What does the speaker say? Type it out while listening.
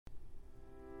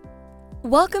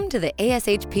Welcome to the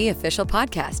ASHP Official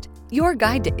Podcast, your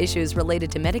guide to issues related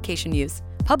to medication use,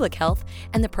 public health,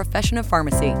 and the profession of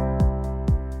pharmacy.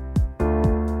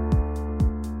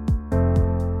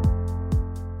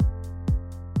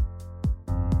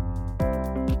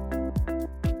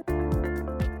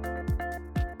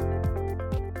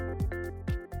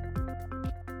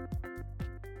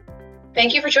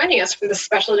 Thank you for joining us for this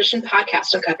special edition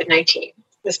podcast on COVID-19.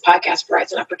 This podcast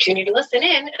provides an opportunity to listen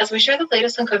in as we share the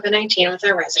latest on COVID-19 with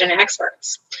our resident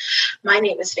experts. My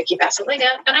name is Vicki Vassiliga,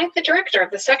 and I'm the director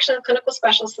of the section of clinical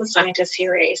specialists and scientists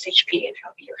here at ASHP, and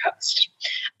I'll be your host.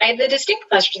 I have the distinct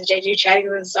pleasure today to be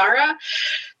chatting with Zahra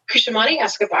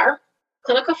Escobar,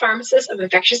 clinical pharmacist of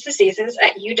infectious diseases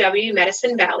at UW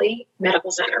Medicine Valley Medical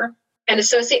Center, and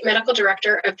associate medical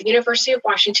director of the University of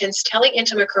Washington's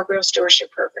Antimicrobial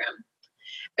Stewardship program,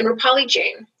 and Rupali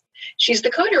Jain. She's the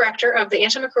co-director of the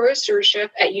Antimicrobial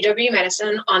Stewardship at UW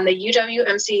Medicine on the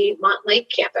UWMC Montlake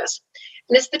campus,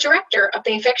 and is the director of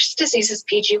the Infectious Diseases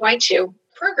PGY2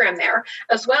 program there,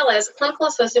 as well as clinical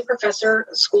associate professor,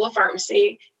 School of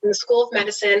Pharmacy in the School of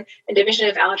Medicine and Division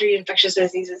of Allergy and Infectious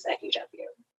Diseases at UW.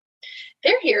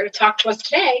 They're here to talk to us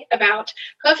today about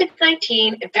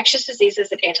COVID-19, infectious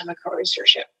diseases, and antimicrobial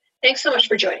stewardship. Thanks so much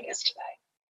for joining us today.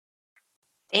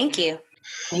 Thank you.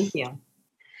 Thank you.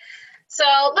 So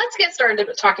let's get started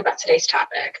to talk about today's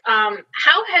topic.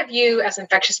 How have you, as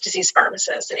infectious disease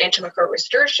pharmacists and antimicrobial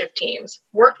stewardship teams,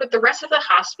 worked with the rest of the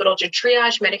hospital to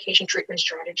triage medication treatment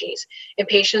strategies in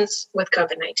patients with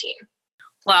COVID-19?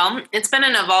 Well, it's been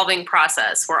an evolving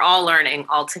process. We're all learning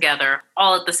all together,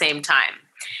 all at the same time.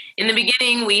 In the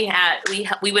beginning,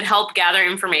 we would help gather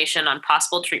information on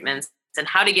possible treatments and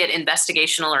how to get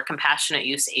investigational or compassionate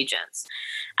use agents.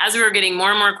 As we were getting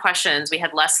more and more questions, we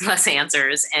had less and less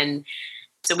answers. And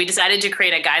so we decided to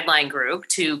create a guideline group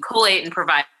to collate and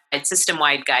provide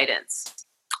system-wide guidance.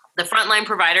 The frontline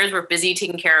providers were busy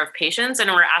taking care of patients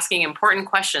and were asking important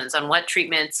questions on what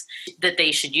treatments that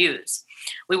they should use.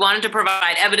 We wanted to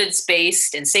provide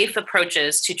evidence-based and safe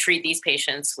approaches to treat these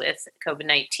patients with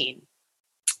COVID-19.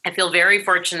 I feel very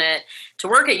fortunate to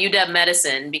work at UW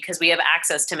Medicine because we have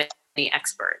access to many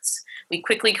experts. We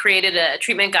quickly created a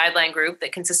treatment guideline group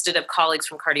that consisted of colleagues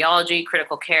from cardiology,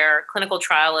 critical care, clinical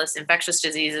trialists, infectious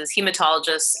diseases,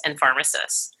 hematologists, and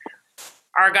pharmacists.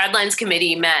 Our guidelines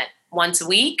committee met once a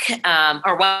week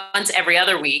or once every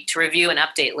other week to review and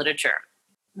update literature.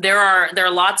 There are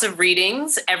lots of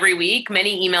readings every week,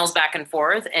 many emails back and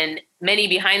forth, and many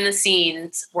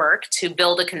behind-the-scenes work to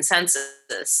build a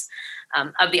consensus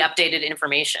of the updated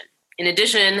information. In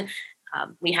addition,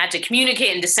 we had to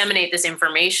communicate and disseminate this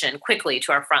information quickly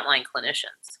to our frontline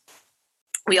clinicians.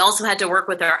 We also had to work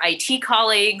with our IT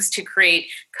colleagues to create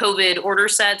COVID order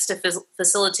sets to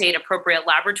facilitate appropriate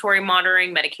laboratory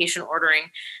monitoring, medication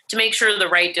ordering, to make sure the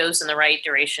right dose and the right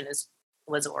duration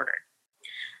was ordered.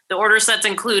 The order sets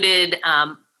included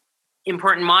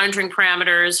important monitoring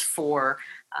parameters for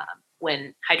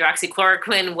when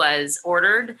hydroxychloroquine was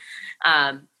ordered,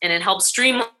 and it helped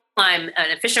streamline an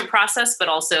efficient process, but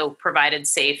also provided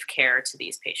safe care to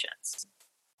these patients.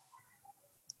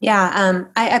 Yeah,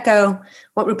 I echo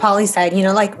what Rupali said. You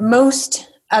know, like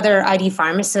most other ID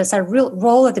pharmacists, our real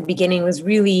role at the beginning was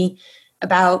really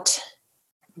about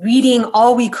reading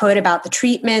all we could about the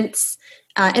treatments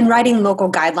and writing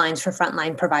local guidelines for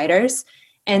frontline providers.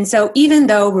 And so even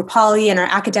though Rupali and our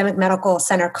academic medical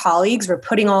center colleagues were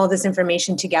putting all of this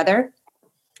information together,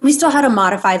 we still had to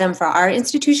modify them for our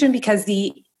institution because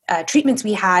the treatments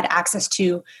we had access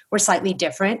to were slightly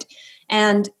different.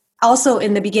 And also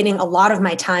in the beginning, a lot of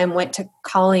my time went to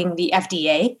calling the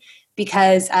FDA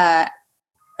because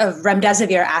of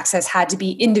remdesivir access had to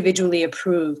be individually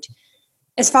approved.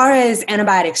 As far as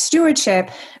antibiotic stewardship,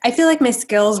 I feel like my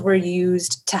skills were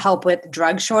used to help with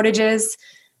drug shortages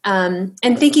and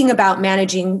thinking about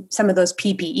managing some of those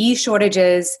PPE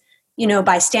shortages, you know,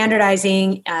 by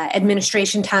standardizing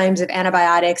administration times of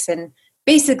antibiotics and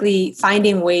basically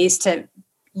finding ways to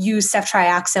use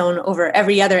ceftriaxone over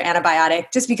every other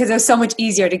antibiotic just because it was so much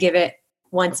easier to give it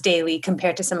once daily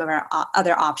compared to some of our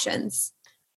other options.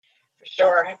 For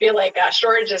sure. I feel like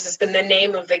shortages has been the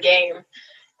name of the game.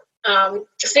 So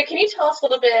can you tell us a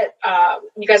little bit,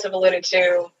 you guys have alluded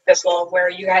to this little where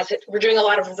you guys were doing a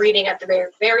lot of reading at the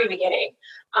very, very beginning.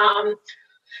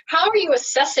 How are you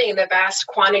assessing the vast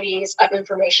quantities of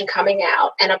information coming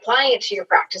out and applying it to your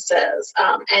practices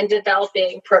and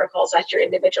developing protocols at your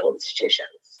individual institutions?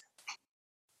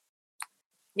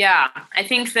 Yeah, I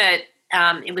think that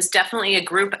it was definitely a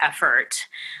group effort.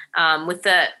 With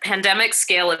the pandemic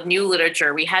scale of new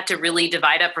literature, we had to really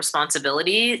divide up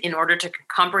responsibility in order to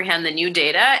comprehend the new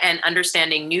data and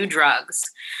understanding new drugs.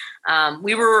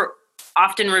 We were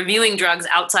often reviewing drugs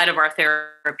outside of our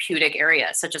therapeutic area,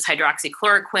 such as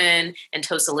hydroxychloroquine and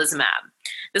tocilizumab.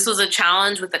 This was a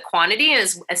challenge with the quantity,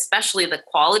 especially the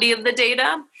quality of the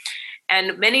data.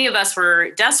 And many of us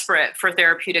were desperate for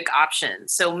therapeutic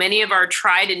options. So many of our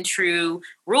tried and true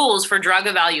rules for drug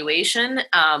evaluation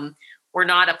were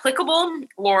not applicable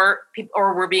or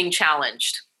were being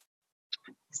challenged.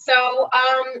 So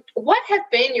what have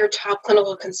been your top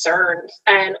clinical concerns,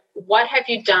 and what have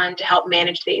you done to help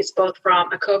manage these, both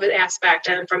from a COVID aspect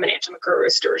and from an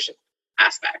antimicrobial stewardship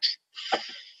aspect?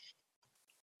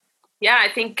 Yeah, I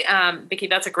think, Vicki,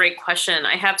 that's a great question.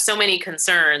 I have so many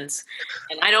concerns,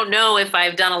 and I don't know if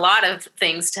I've done a lot of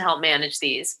things to help manage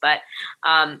these, but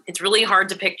it's really hard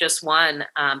to pick just one.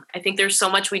 I think there's so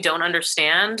much we don't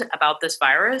understand about this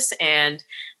virus and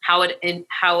how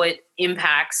it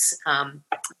impacts a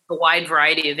wide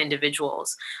variety of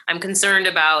individuals. I'm concerned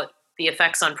about the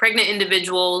effects on pregnant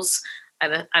individuals.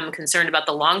 I'm concerned about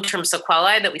the long-term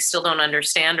sequelae that we still don't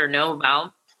understand or know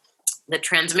about, the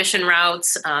transmission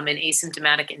routes in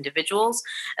asymptomatic individuals,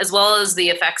 as well as the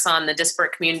effects on the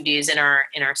disparate communities in our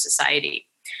society.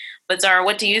 But Zahra,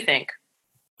 what do you think?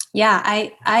 Yeah,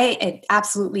 I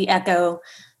absolutely echo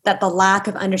that the lack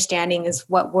of understanding is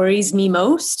what worries me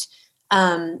most,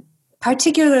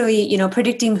 particularly,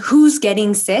 predicting who's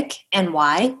getting sick and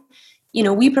why.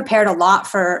 We prepared a lot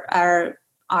for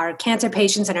our cancer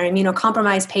patients and our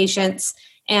immunocompromised patients,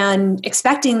 and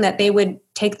expecting that they would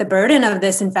take the burden of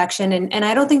this infection. And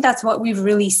I don't think that's what we've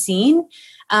really seen.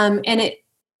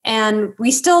 And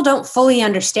we still don't fully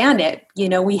understand it.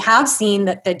 We have seen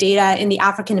that the data in the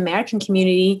African American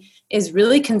community is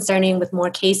really concerning, with more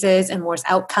cases and worse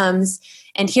outcomes.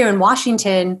 And here in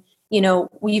Washington,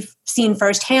 we've seen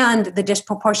firsthand the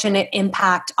disproportionate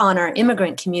impact on our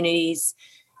immigrant communities.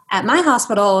 At my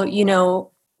hospital,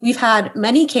 we've had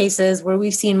many cases where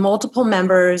we've seen multiple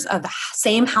members of the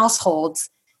same households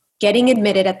getting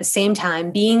admitted at the same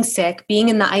time, being sick, being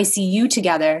in the ICU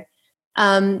together,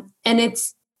 and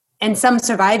some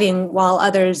surviving while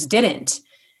others didn't.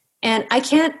 And I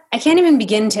can't even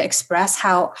begin to express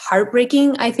how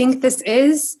heartbreaking I think this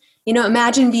is.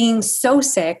 Imagine being so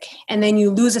sick and then you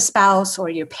lose a spouse or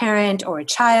your parent or a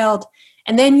child,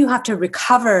 and then you have to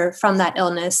recover from that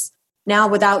illness now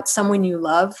without someone you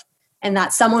love. And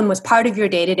that someone was part of your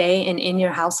day-to-day and in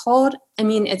your household. I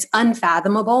mean, it's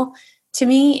unfathomable to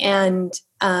me. And,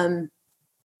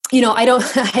 I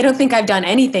don't think I've done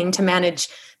anything to manage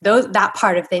that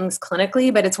part of things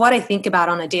clinically, but it's what I think about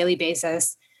on a daily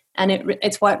basis. And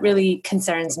it's what really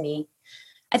concerns me.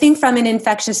 I think from an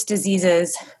infectious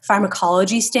diseases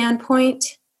pharmacology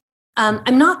standpoint,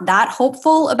 I'm not that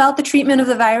hopeful about the treatment of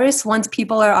the virus once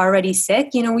people are already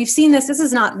sick. We've seen this. This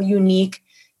is not unique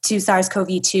to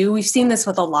SARS-CoV-2. We've seen this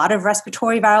with a lot of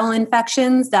respiratory viral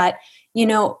infections that,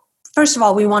 first of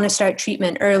all, we want to start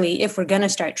treatment early if we're going to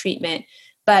start treatment.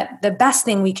 But the best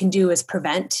thing we can do is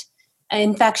prevent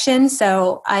infection.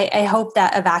 So I hope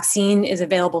that a vaccine is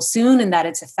available soon and that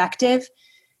it's effective.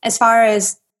 As far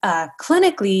as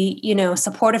clinically,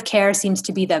 supportive care seems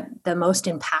to be the most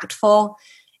impactful.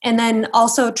 And then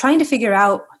also trying to figure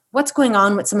out what's going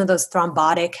on with some of those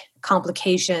thrombotic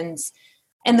complications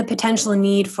and the potential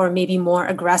need for maybe more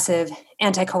aggressive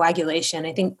anticoagulation.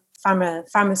 I think from a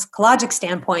pharmacologic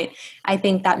standpoint, I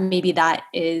think that maybe that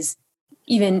is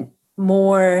even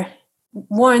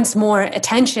warrants more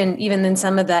attention even than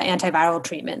some of the antiviral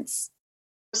treatments.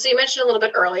 So you mentioned a little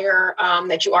bit earlier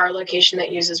that you are a location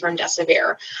that uses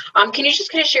remdesivir. Can you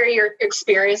just kind of share your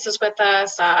experiences with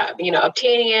us,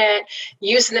 obtaining it,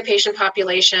 use in the patient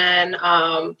population,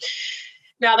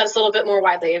 now that it's a little bit more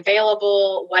widely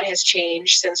available, what has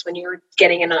changed since when you were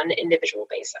getting it on an individual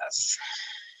basis?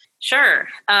 Sure.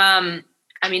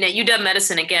 At UW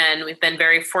Medicine, again, we've been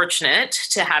very fortunate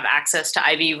to have access to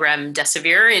IV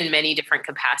remdesivir in many different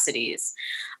capacities.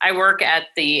 I work at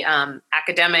the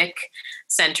academic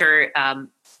center,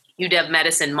 UW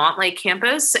Medicine Montlake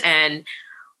campus and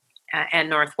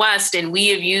Northwest, and we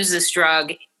have used this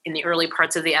drug in the early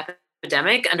parts of the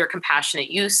epidemic under compassionate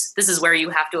use. This is where you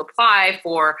have to apply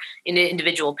for an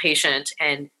individual patient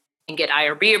and get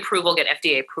IRB approval, get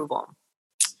FDA approval.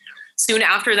 Soon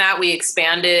after that, we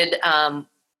expanded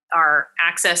our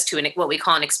access to what we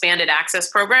call an expanded access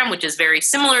program, which is very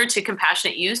similar to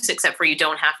compassionate use, except for you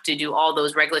don't have to do all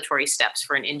those regulatory steps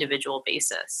for an individual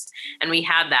basis. And we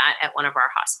had that at one of our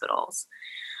hospitals.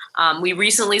 We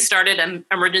recently started an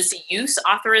emergency use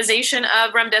authorization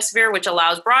of remdesivir, which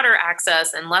allows broader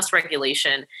access and less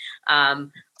regulation.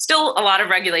 Still a lot of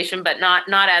regulation, but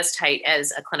not as tight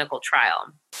as a clinical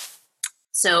trial.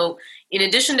 So in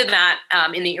addition to that,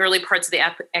 in the early parts of the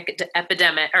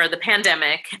epidemic or the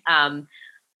pandemic,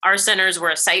 our centers were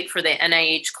a site for the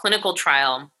NIH clinical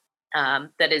trial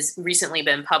that has recently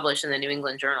been published in the New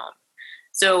England Journal.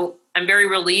 So I'm very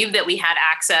relieved that we had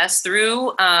access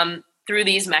through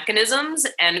these mechanisms.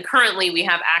 And currently we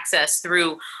have access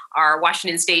through our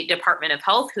Washington State Department of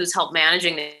Health, who's helped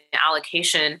managing the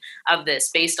allocation of this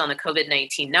based on the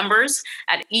COVID-19 numbers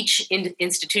at each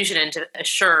institution and to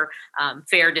assure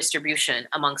fair distribution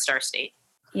amongst our state.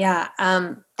 Yeah,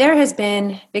 there's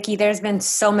been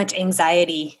so much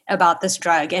anxiety about this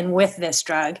drug and with this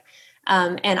drug.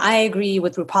 And I agree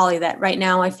with Rupali that right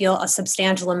now I feel a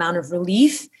substantial amount of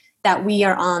relief that we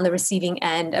are on the receiving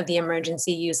end of the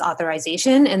emergency use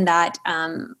authorization and that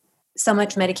so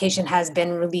much medication has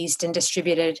been released and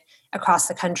distributed across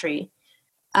the country.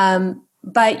 But,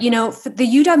 for the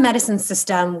UW medicine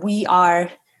system, we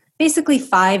are basically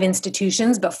 5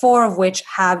 institutions, but 4 of which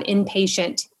have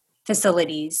inpatient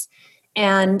facilities.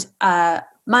 And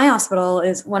my hospital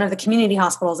is one of the community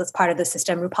hospitals that's part of the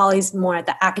system. Rupali's more at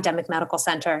the academic medical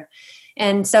center.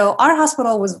 And so our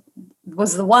hospital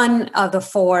was the one of the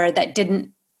 4 that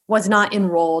was not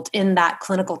enrolled in that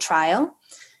clinical trial.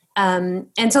 And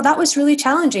so that was really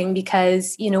challenging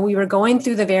because, we were going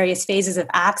through the various phases of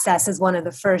access as one of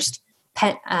the first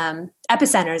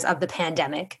epicenters of the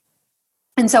pandemic.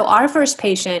 And so our first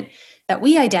patient that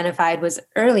we identified was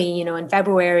early, in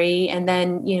February. And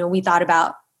then, we thought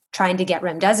about trying to get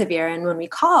remdesivir. And when we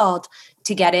called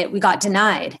to get it, we got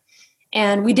denied.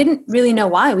 And we didn't really know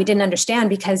why. We didn't understand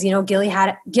because, Gilead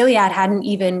hadn't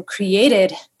even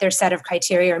created their set of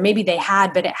criteria, or maybe they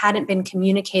had, but it hadn't been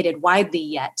communicated widely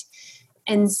yet.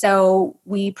 And so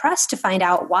we pressed to find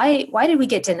out why did we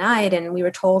get denied? And we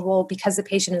were told, well, because the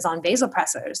patient is on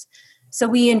vasopressors. So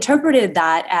we interpreted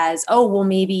that as,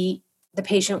 maybe the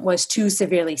patient was too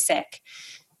severely sick.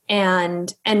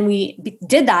 And we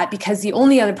did that because the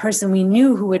only other person we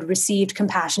knew who had received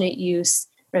compassionate use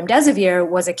remdesivir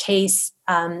was a case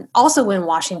also in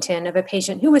Washington of a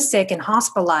patient who was sick and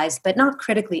hospitalized, but not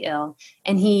critically ill.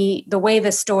 And the way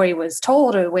the story was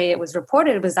told or the way it was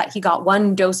reported was that he got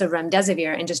 1 dose of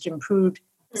remdesivir and just improved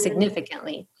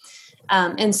significantly.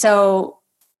 And so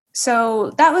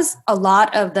that was a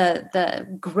lot of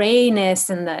the grayness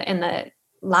and the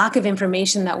lack of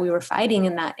information that we were fighting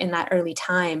in that early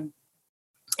time.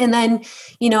 And then,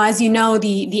 as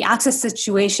the access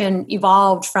situation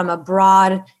evolved from a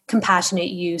broad compassionate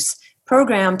use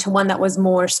program to one that was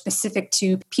more specific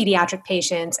to pediatric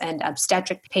patients and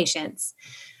obstetric patients.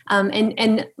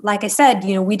 And like I said,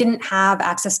 we didn't have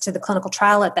access to the clinical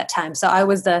trial at that time. So I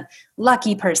was the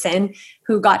lucky person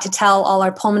who got to tell all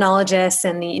our pulmonologists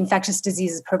and the infectious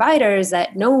diseases providers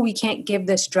that, no, we can't give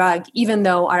this drug, even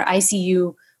though our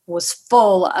ICU was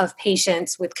full of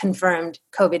patients with confirmed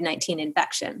COVID-19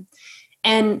 infection.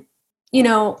 And,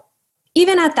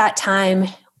 even at that time,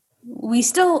 we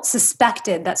still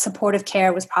suspected that supportive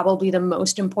care was probably the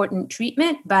most important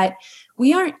treatment, but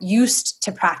we aren't used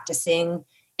to practicing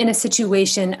in a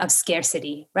situation of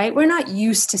scarcity, right? We're not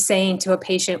used to saying to a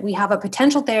patient, we have a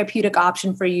potential therapeutic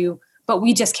option for you, but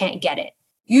we just can't get it.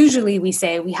 Usually we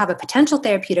say we have a potential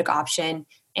therapeutic option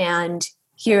and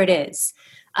here it is.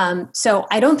 So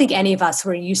I don't think any of us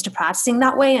were used to practicing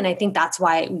that way. And I think that's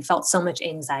why we felt so much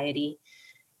anxiety.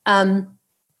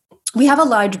 We have a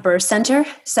large birth center.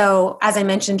 So as I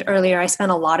mentioned earlier, I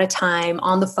spent a lot of time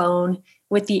on the phone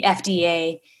with the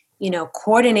FDA,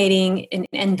 coordinating an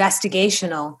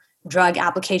investigational drug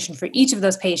application for each of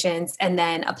those patients and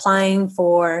then applying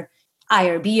for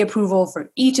IRB approval for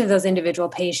each of those individual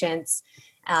patients.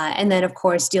 And then, of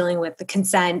course, dealing with the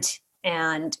consent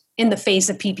and in the face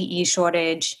of PPE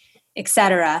shortage, et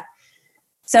cetera.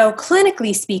 So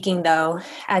clinically speaking, though,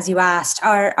 as you asked,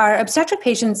 our obstetric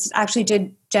patients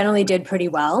actually generally did pretty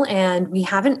well. And we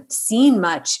haven't seen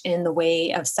much in the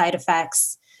way of side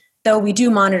effects, though we do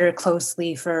monitor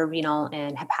closely for renal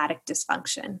and hepatic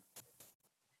dysfunction.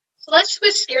 So let's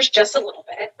switch gears just a little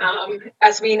bit.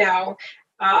 As we know,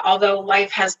 although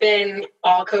life has been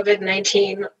all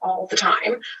COVID-19 all the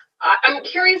time, I'm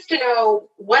curious to know,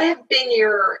 what have been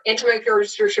your Antimicrobial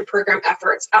Stewardship Program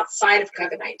efforts outside of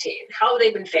COVID-19? How have they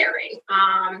been faring?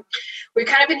 We've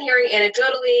kind of been hearing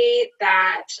anecdotally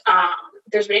that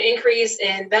there's been an increase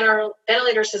in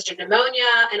ventilator-assisted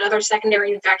pneumonia and other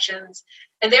secondary infections,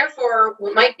 and therefore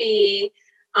what might be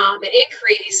an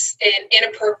increase in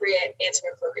inappropriate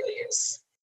antimicrobial use.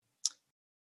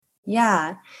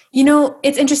 Yeah.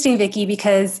 It's interesting, Vicki,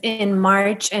 because in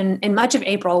March and in much of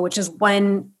April, which is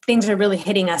when things are really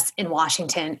hitting us in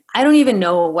Washington, I don't even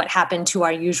know what happened to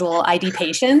our usual ID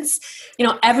patients.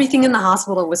 Everything in the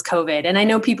hospital was COVID. And I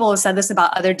know people have said this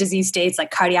about other disease states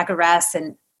like cardiac arrest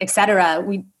and et cetera.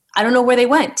 I don't know where they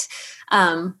went.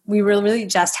 We really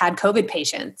just had COVID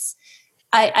patients.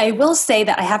 I will say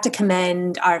that I have to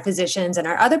commend our physicians and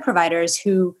our other providers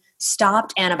who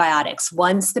stopped antibiotics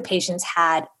once the patients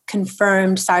had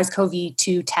confirmed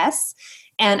SARS-CoV-2 tests.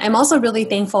 And I'm also really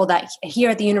thankful that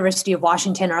here at the University of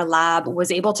Washington, our lab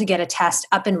was able to get a test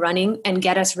up and running and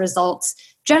get us results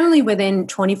generally within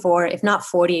 24, if not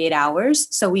 48 hours.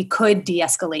 So we could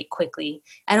de-escalate quickly.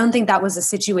 I don't think that was a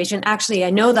situation. Actually,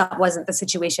 I know that wasn't the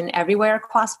situation everywhere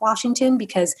across Washington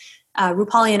because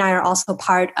Rupali and I are also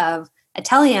part of a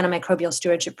antimicrobial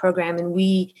stewardship program, and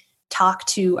we talk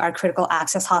to our critical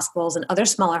access hospitals and other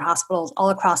smaller hospitals all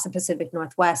across the Pacific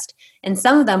Northwest. And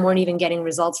some of them weren't even getting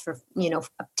results for,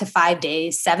 up to 5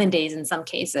 days, 7 days in some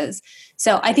cases.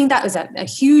 So I think that was a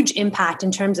huge impact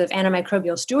in terms of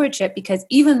antimicrobial stewardship, because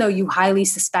even though you highly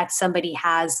suspect somebody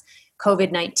has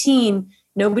COVID-19,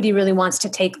 nobody really wants to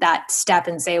take that step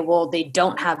and say, well, they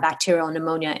don't have bacterial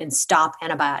pneumonia and stop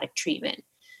antibiotic treatment.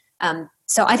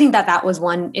 So I think that was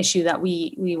one issue that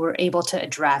we were able to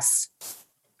address.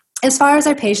 As far as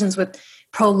our patients with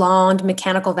prolonged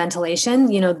mechanical ventilation,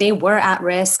 they were at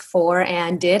risk for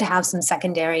and did have some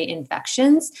secondary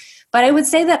infections. But I would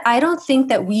say that I don't think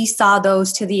that we saw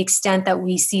those to the extent that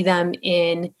we see them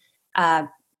in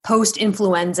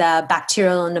post-influenza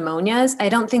bacterial pneumonias. I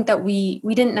don't think that we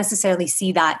didn't necessarily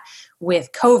see that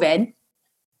with COVID.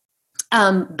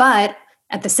 But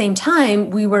at the same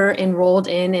time, we were enrolled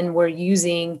in and were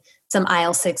using some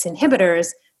IL-6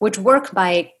 inhibitors, which work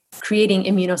by creating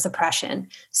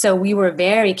immunosuppression. So we were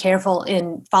very careful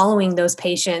in following those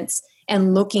patients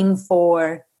and looking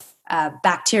for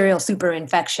bacterial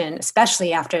superinfection,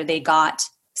 especially after they got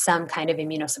some kind of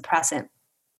immunosuppressant.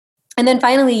 And then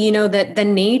finally, that the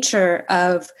nature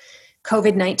of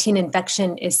COVID-19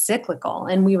 infection is cyclical.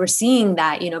 And we were seeing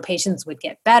that, patients would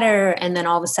get better and then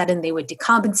all of a sudden they would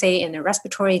decompensate and their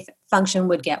respiratory function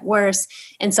would get worse.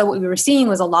 And so what we were seeing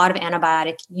was a lot of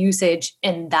antibiotic usage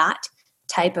in that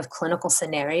type of clinical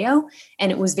scenario.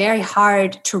 And it was very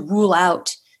hard to rule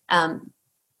out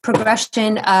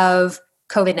progression of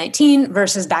COVID-19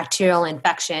 versus bacterial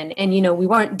infection. And, we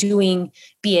weren't doing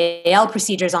BAL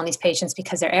procedures on these patients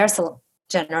because they're aerosol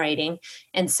generating.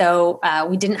 And so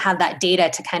we didn't have that data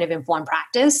to kind of inform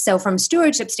practice. So from a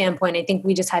stewardship standpoint, I think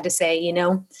we just had to say,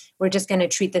 we're just going to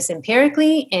treat this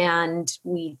empirically. And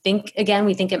we think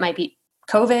it might be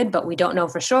COVID, but we don't know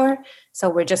for sure. So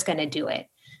we're just going to do it.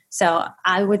 So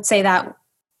I would say that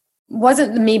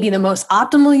wasn't maybe the most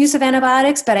optimal use of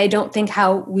antibiotics, but I don't think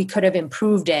how we could have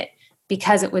improved it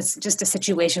because it was just a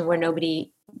situation where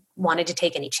nobody wanted to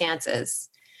take any chances.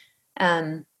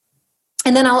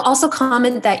 And then I'll also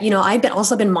comment that, I've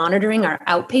also been monitoring our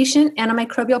outpatient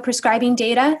antimicrobial prescribing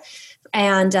data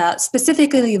and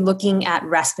specifically looking at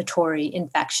respiratory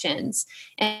infections.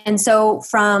 And so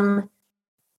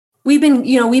we've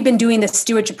been doing this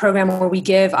stewardship program where we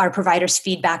give our providers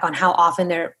feedback on how often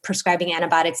they're prescribing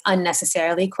antibiotics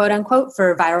unnecessarily, quote unquote,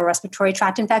 for viral respiratory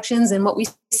tract infections. And what we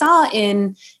saw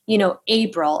in,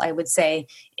 April, I would say,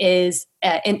 is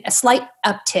a slight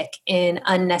uptick in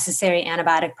unnecessary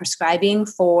antibiotic prescribing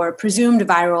for presumed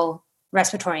viral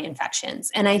respiratory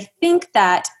infections. And I think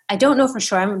that, I don't know for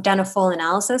sure, I haven't done a full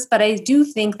analysis, but I do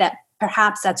think that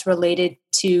perhaps that's related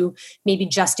to maybe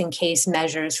just in case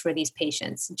measures for these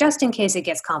patients. Just in case it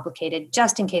gets complicated,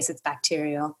 just in case it's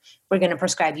bacterial, we're going to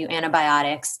prescribe you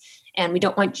antibiotics. And we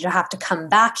don't want you to have to come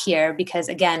back here because,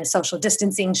 again, social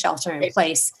distancing, shelter in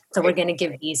place. So we're going to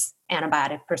give these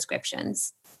antibiotic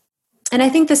prescriptions. And I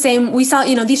think the same, we saw,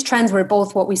 these trends were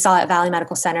both what we saw at Valley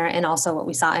Medical Center and also what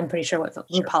we saw, I'm pretty sure what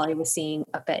Rupali was seeing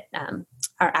up at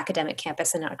our academic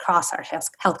campus and across our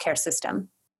healthcare system.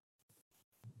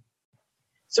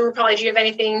 So Rupali, do you have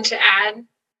anything to add?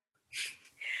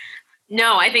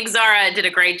 No, I think Zahra did a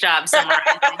great job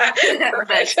summarizing.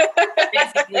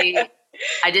 Basically,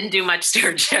 I didn't do much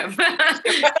stewardship.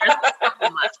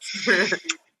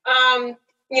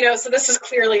 So this is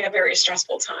clearly a very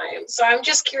stressful time. So I'm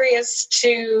just curious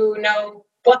to know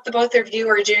what the both of you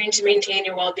are doing to maintain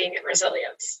your well-being and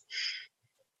resilience.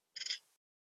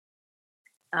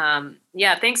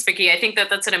 Thanks, Vicki. I think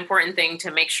that's an important thing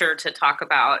to make sure to talk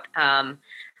about.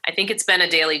 I think it's been a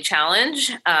daily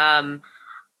challenge. I've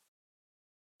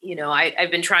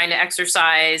been trying to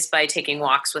exercise by taking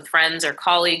walks with friends or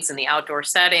colleagues in the outdoor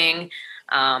setting.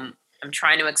 I'm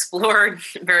trying to explore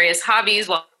various hobbies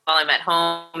while I'm at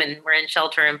home and we're in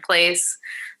shelter in place,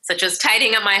 such as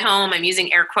tidying up my home. I'm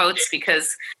using air quotes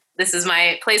because this is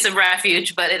my place of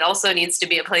refuge, but it also needs to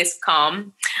be a place of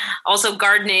calm. Also,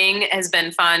 gardening has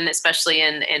been fun, especially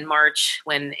in March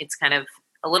when it's kind of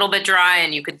a little bit dry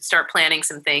and you could start planning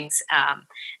some things.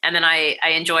 And then I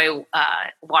enjoy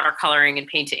watercoloring and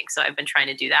painting. So I've been trying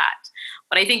to do that.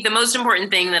 But I think the most important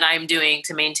thing that I'm doing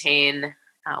to maintain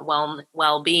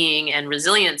well-being and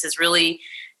resilience is really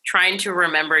trying to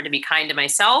remember to be kind to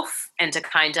myself and to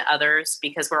kind to others,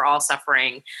 because we're all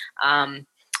suffering.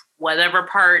 Whatever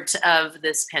part of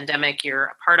this pandemic you're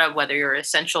a part of, whether you're an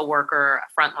essential worker,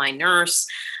 a frontline nurse,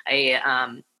 a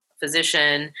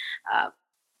physician,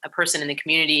 a person in the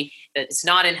community that's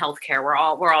not in healthcare, we're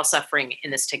all suffering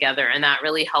in this together, and that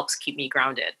really helps keep me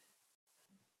grounded.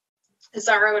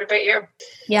 Zahra, what about you?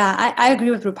 Yeah, I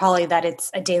agree with Rupali that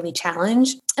it's a daily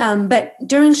challenge. But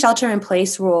during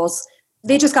shelter-in-place rules,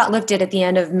 they just got lifted at the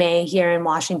end of May here in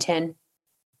Washington.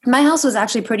 My house was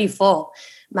actually pretty full.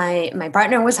 My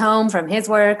partner was home from his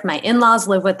work. My in-laws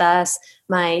live with us.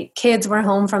 My kids were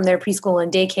home from their preschool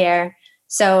and daycare.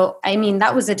 So, I mean,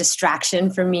 that was a distraction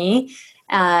for me.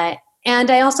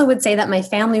 And I also would say that my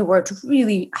family worked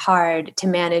really hard to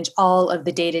manage all of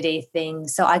the day-to-day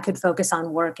things so I could focus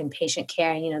on work and patient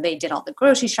care. You know, they did all the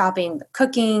grocery shopping, the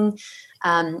cooking.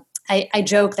 I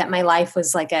joke that my life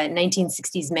was like a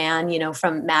 1960s man, you know,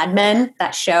 from Mad Men,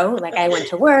 that show. Like, I went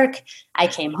to work, I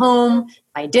came home,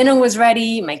 my dinner was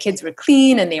ready, my kids were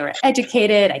clean and they were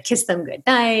educated. I kissed them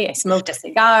goodnight. I smoked a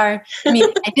cigar. I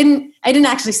mean, I didn't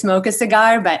actually smoke a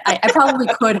cigar, but I probably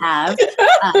could have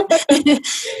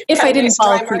if I didn't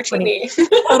fall asleep.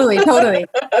 Totally.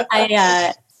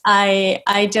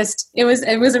 I just, it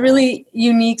was a really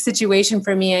unique situation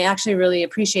for me. I actually really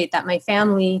appreciate that my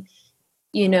family,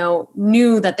 you know,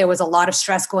 knew that there was a lot of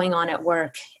stress going on at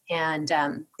work, and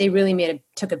they really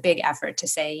took a big effort to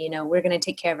say, you know, we're going to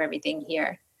take care of everything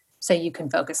here so you can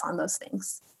focus on those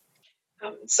things.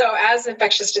 So as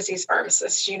infectious disease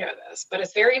pharmacists, you know this, but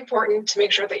it's very important to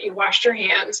make sure that you wash your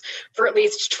hands for at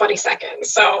least 20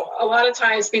 seconds. So a lot of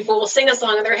times people will sing a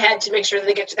song in their head to make sure that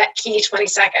they get to that key 20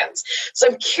 seconds. So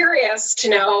I'm curious to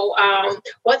know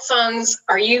what songs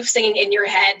are you singing in your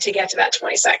head to get to that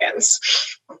 20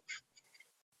 seconds?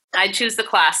 I choose the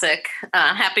classic,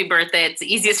 Happy Birthday. It's the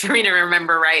easiest for me to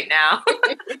remember right now.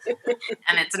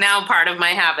 And it's now part of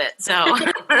my habit. So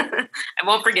I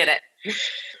won't forget it.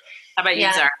 How about you,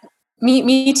 Zahra?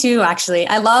 Me too, actually.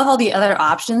 I love all the other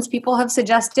options people have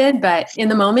suggested, but in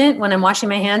the moment when I'm washing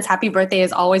my hands, Happy Birthday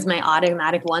is always my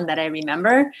automatic one that I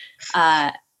remember.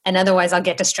 And otherwise I'll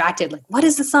get distracted. Like, what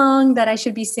is the song that I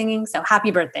should be singing? So Happy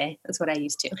Birthday. That's what I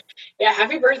used to. Yeah,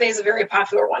 Happy Birthday is a very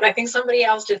popular one. I think somebody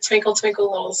else did Twinkle,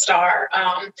 Twinkle, Little Star.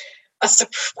 A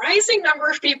surprising number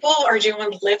of people are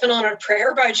doing Living on a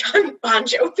Prayer by John Bon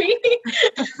Jovi.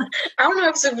 I don't know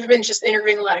if we've been just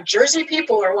interviewing a lot of Jersey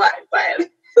people or what, but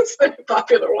it's been a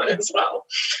popular one as well.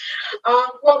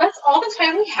 Well, that's all the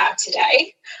time we have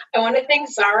today. I want to thank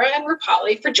Zahra and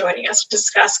Rupali for joining us to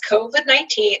discuss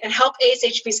COVID-19 and help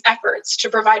ASHP's efforts to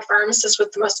provide pharmacists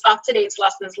with the most up-to-date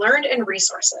lessons learned and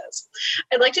resources.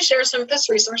 I'd like to share some of those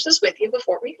resources with you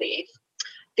before we leave.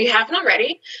 If you haven't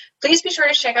already, please be sure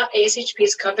to check out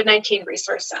ASHP's COVID-19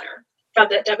 Resource Center,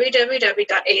 found at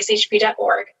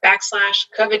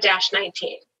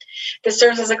www.ashp.org/COVID-19. This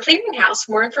serves as a clearinghouse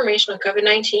for more information on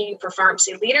COVID-19 for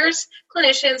pharmacy leaders,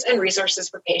 clinicians, and resources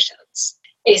for patients.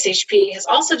 ASHP has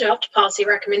also developed policy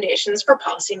recommendations for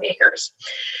policymakers.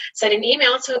 Send an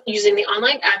email using the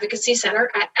Online Advocacy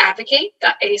Center at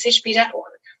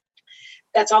advocate.ashp.org.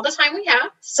 That's all the time we have,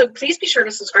 so please be sure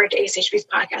to subscribe to ASHP's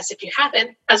podcast if you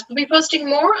haven't, as we'll be posting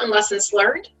more on lessons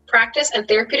learned, practice, and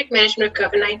therapeutic management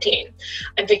of COVID-19.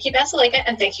 I'm Vicki Basilika,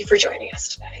 and thank you for joining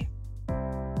us today.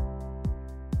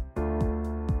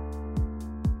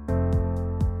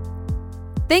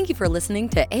 Thank you for listening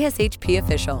to ASHP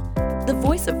Official, the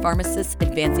voice of pharmacists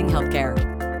advancing healthcare.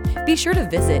 Be sure to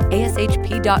visit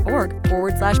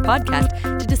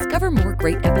ashp.org/podcast to discover more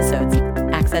great episodes,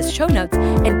 access show notes,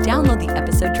 and download the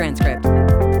episode transcript.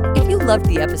 If you loved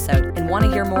the episode and want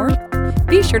to hear more,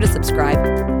 be sure to subscribe,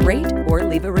 rate, or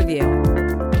leave a review.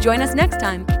 Join us next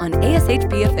time on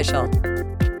ASHP Official.